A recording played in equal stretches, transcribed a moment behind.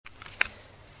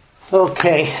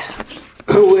Okay,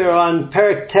 we're on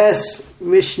Perek Tes,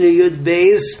 Mishnah Yud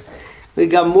Beis. We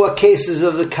got more cases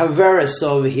of the kaveris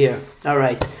over here. All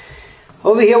right.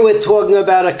 Over here we're talking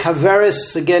about a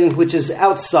kaveris, again, which is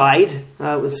outside,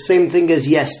 with the same thing as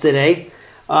yesterday.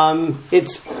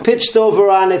 It's pitched over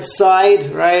on its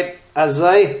side, right,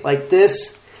 azai, like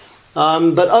this.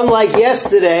 But unlike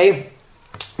yesterday,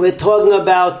 we're talking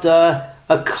about a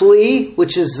kli,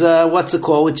 which is,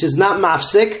 which is not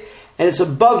mafsik, and it's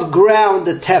above ground,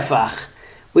 the tefach,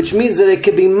 which means that it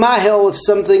could be mahel if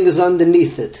something is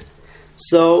underneath it.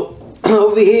 So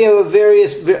over here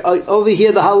the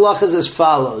halacha is as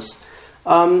follows: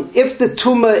 if the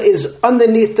tumah is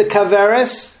underneath the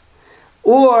kaveres,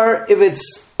 or if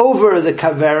it's over the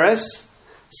kaveres,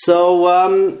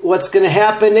 so what's going to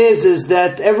happen is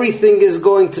that everything is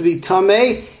going to be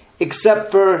tameh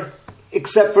except for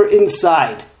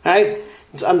inside, right?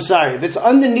 I'm sorry, if it's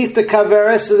underneath the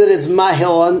kaveres, so that it's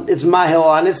mahil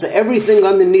on it, so everything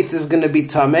underneath is going to be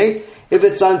tameh. If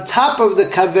it's on top of the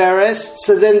kaveres,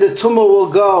 so then the tumah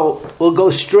will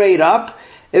go straight up.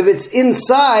 If it's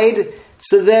inside,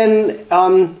 so then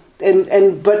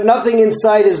but nothing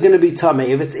inside is going to be tameh.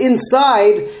 If it's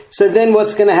inside, so then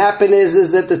what's going to happen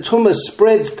is that the tumah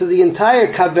spreads to the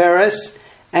entire kaveres,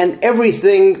 and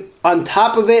everything on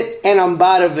top of it and on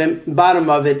bottom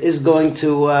of it is going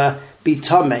to be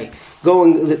tameh.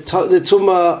 The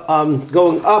tumah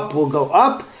going up will go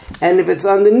up, and if it's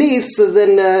underneath, so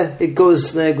then it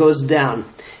goes down.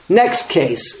 Next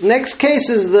case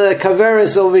is the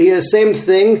kaveres over here. Same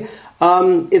thing.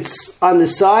 It's on the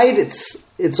side.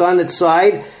 It's on its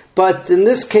side. But in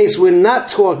this case, we're not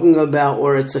talking about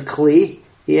where it's a kli.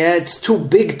 Yeah, it's too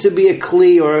big to be a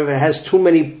kli, or if it has too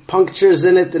many punctures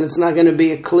in it, then it's not going to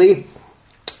be a kli.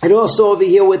 And also over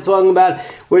here, we're talking about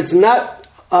where it's not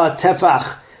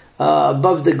tefach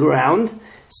above the ground.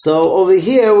 So over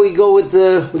here we go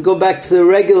back to the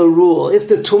regular rule. If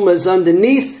the tumah is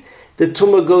underneath, the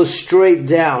tumah goes straight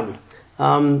down.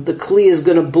 The kli is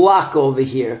going to block over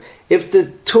here. If the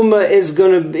tumah is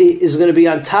going to be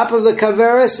on top of the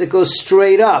kaveres, it goes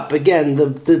straight up. Again,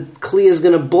 the kli is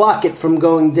going to block it from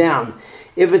going down.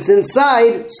 If it's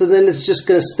inside, so then it's just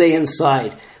going to stay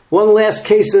inside. One last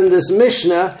case in this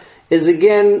Mishnah is,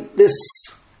 again, this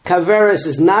kaveres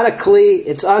is not a kli,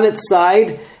 it's on its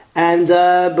side, and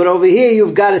but over here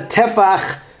you've got a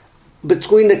tefach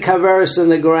between the kaveres and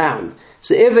the ground.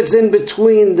 So if it's in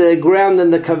between the ground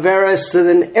and the kaveres, so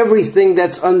then everything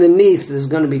that's underneath is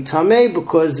going to be tameh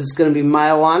because it's going to be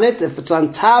mile on it. If it's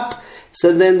on top,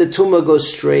 so then the tumah goes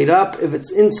straight up. If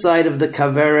it's inside of the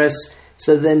kaveres,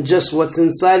 so then just what's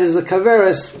inside is the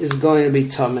kaveres is going to be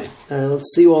tameh.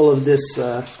 Let's see all of this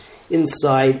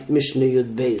inside Mishnah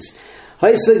Yud Beis. So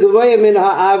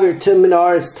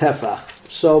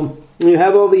you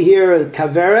have over here a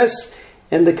kaveres,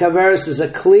 and the kaveres is a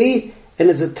kli, and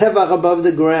it's a tefach above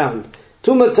the ground.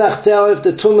 Tumah tachtel, if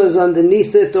the tumah is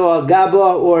underneath it, or al gaba,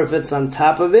 or if it's on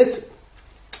top of it,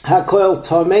 hakoil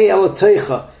tameh el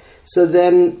teicha. So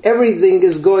then everything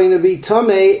is going to be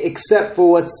tameh except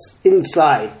for what's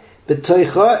inside.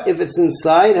 B'teicha, if it's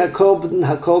inside,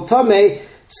 hakol tameh,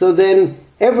 so then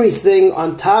everything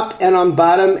on top and on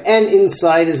bottom and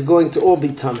inside is going to all be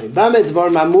tameh. Bamed var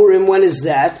mamurim, when is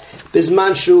that?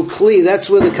 Bisman shu kli, that's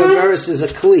where the kaveres is a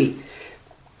kli.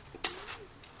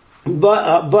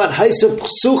 But haisa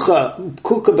psucha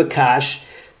kuka bakash.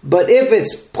 But if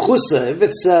it's pchusa, if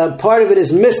it's part of it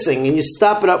is missing, and you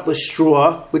stop it up with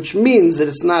straw, which means that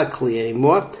it's not a kli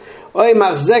anymore. Oy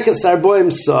machzeket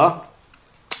sarboim sa,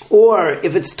 or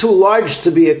if it's too large to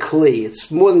be a kli,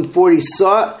 it's more than 40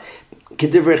 sa.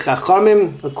 Kedivrei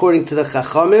chachamim, according to the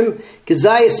chachamim,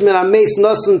 kezayis min hameis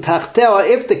nosun tachteo.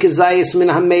 If the kezayis min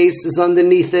hameis is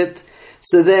underneath it,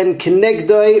 so then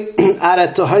kenegdoi ara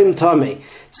tohim tameh.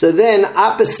 So then,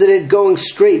 opposite it, going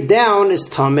straight down is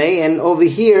tameh, and over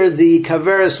here, the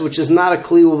kaveres, which is not a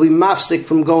kli, will be mafsik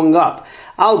from going up.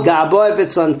 Al gaba, if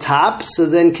it's on top, so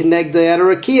then kenegdoi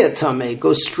ara rakia tameh,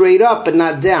 goes straight up and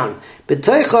not down.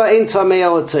 B'teicha ein tameh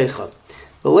ala teicha.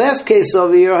 The last case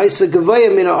over here, haisa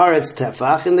gavaya min haaretz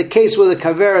tefach, in the case where the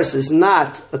kaveres is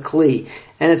not a kli,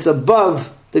 and it's above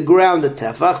the ground, the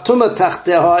tefach, tumah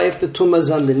tachteha, if the tumah is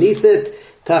underneath it,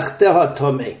 tachteha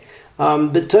tameh.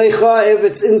 B'teicha, if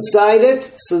it's inside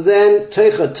it, so then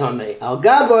teicha tameh. Al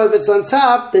gabo, if it's on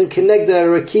top, then kenegda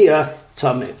rakia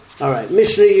tameh. All right,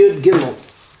 Mishnah Yud Gimel.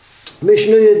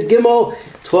 Mishnah Yud Gimel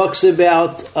talks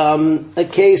about a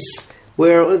case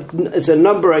where it's a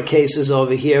number of cases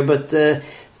over here, but the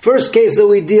first case that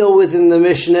we deal with in the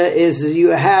Mishnah is you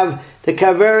have the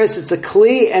kaveres, it's a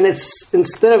kli, and it's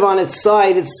instead of on its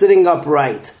side, it's sitting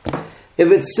upright.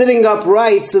 If it's sitting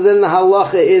upright, so then the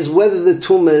halacha is whether the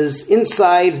tumah is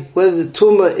inside, whether the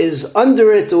tumah is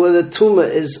under it, or whether the tumah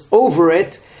is over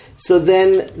it. So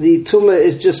then the tumah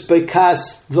is just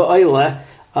bekas v'oila,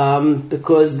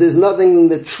 because there's nothing in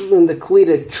the kli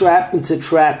to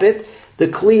trap it. The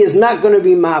kli is not going to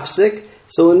be mafsik.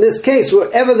 So in this case,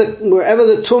 wherever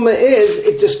the tumah is,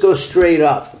 it just goes straight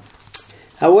up.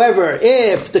 However,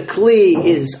 if the kli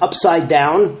is upside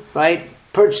down, right,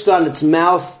 perched on its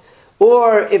mouth,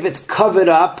 or if it's covered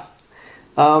up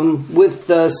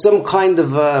with some kind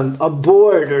of a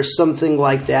board or something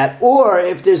like that, or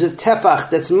if there's a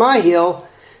tefach that's mahil,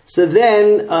 so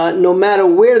then no matter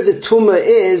where the tumah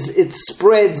is, it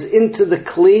spreads into the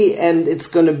kli, and it's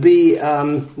going to be,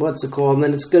 And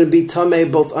then it's going to be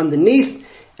tameh both underneath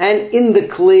and in the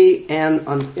kli and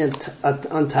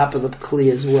on top of the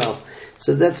kli as well.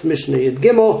 So that's Mishnah Yud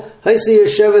Gimel. Haisi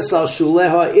Yesheves al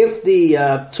Shuleha. If the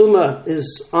tumah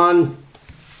is on,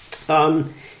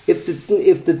 if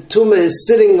the tumah is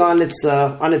sitting on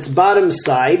its bottom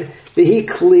side, v'hi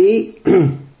kli,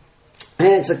 and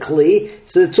it's a kli.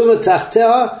 So the tumah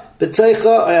tachteha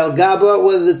b'teicha al gaba.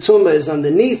 Whether the tumah is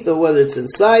underneath, or whether it's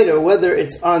inside, or whether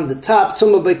it's on the top,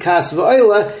 tumah bekas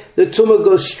v'oila. The tumah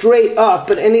goes straight up,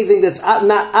 but anything that's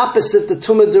not opposite the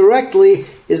tumah directly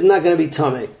is not going to be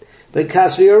tameh. But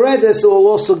kasvi yoredes will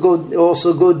also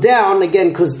go down again,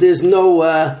 because there's no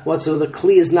the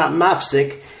kli is not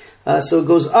mafsik, so it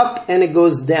goes up and it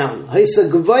goes down. Haisa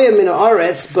gavaya min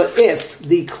haaretz. But if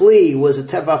the kli was a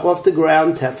tefach off the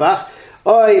ground, tefach,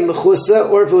 oy mechusa,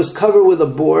 or if it was covered with a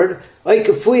board, oy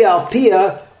kafui al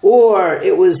pia, or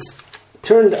it was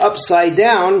turned upside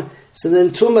down, so then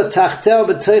tumah tachtel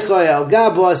b'teicha al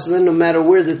gabo. So then no matter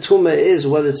where the tumah is,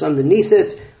 whether it's underneath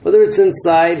it, whether it's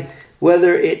inside,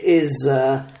 whether it is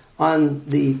on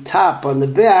the top, on the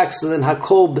back, so then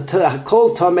hakol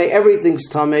tameh, everything's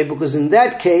tameh, because in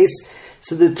that case,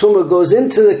 so the tumah goes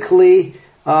into the kli,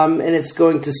 and it's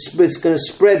going to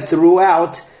spread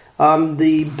throughout.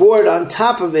 The board on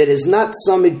top of it is not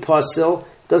samid pasil,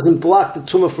 doesn't block the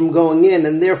tumah from going in,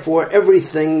 and therefore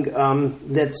everything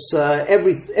that's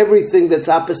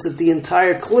opposite the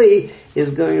entire kli is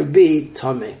going to be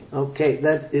tameh. Okay,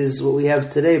 that is what we have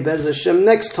today. Bez Hashem.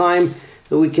 Next time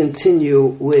we continue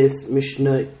with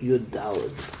Mishnah Yud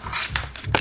Daled.